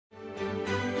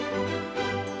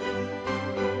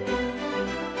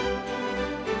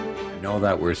know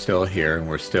that we're still here and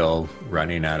we're still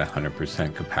running at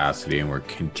 100% capacity, and we're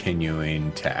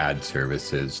continuing to add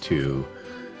services to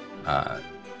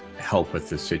help with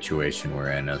the situation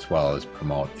we're in, as well as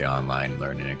promote the online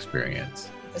learning experience.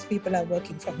 As people are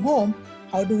working from home,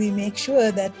 how do we make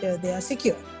sure that they are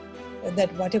secure,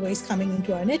 that whatever is coming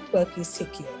into our network is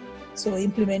secure? So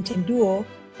implementing Duo,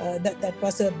 that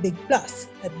was a big plus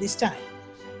at this time.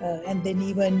 And then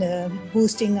even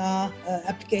boosting our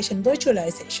application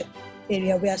virtualization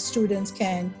area, where students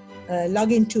can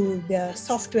log into their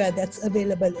software that's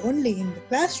available only in the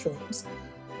classrooms.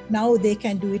 Now they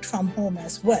can do it from home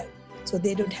as well. So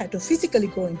they don't have to physically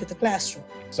go into the classroom.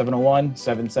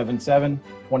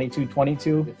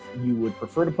 701-777-2222. If you would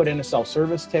prefer to put in a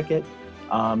self-service ticket,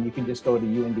 you can just go to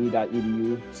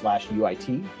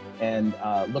und.edu/UIT and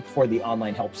look for the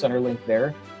online help center link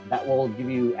there. That will give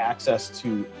you access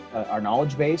to our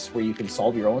knowledge base, where you can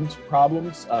solve your own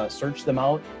problems, search them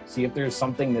out, see if there's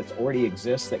something that already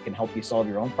exists that can help you solve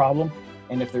your own problem.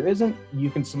 And if there isn't, you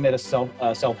can submit a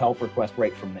self-help request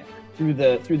right from there. Through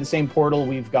the same portal,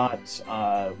 we've got,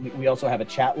 we also have a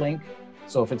chat link.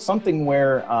 So if it's something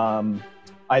where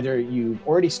either you've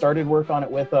already started work on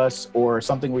it with us, or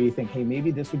something where you think, hey,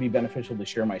 maybe this would be beneficial to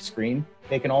share my screen,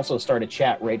 they can also start a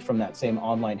chat right from that same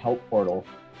online help portal.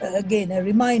 Again, a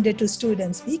reminder to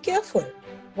students, be careful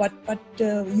what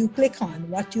you click on,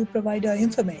 what you provide our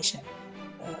information.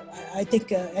 I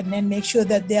think, and then make sure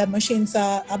that their machines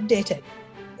are updated.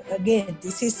 Again,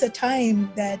 this is a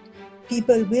time that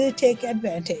people will take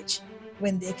advantage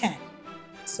when they can.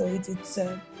 So it's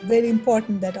very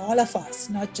important that all of us,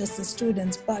 not just the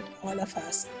students, but all of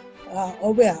us are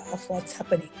aware of what's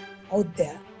happening out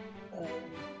there.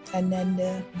 And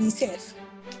then be safe.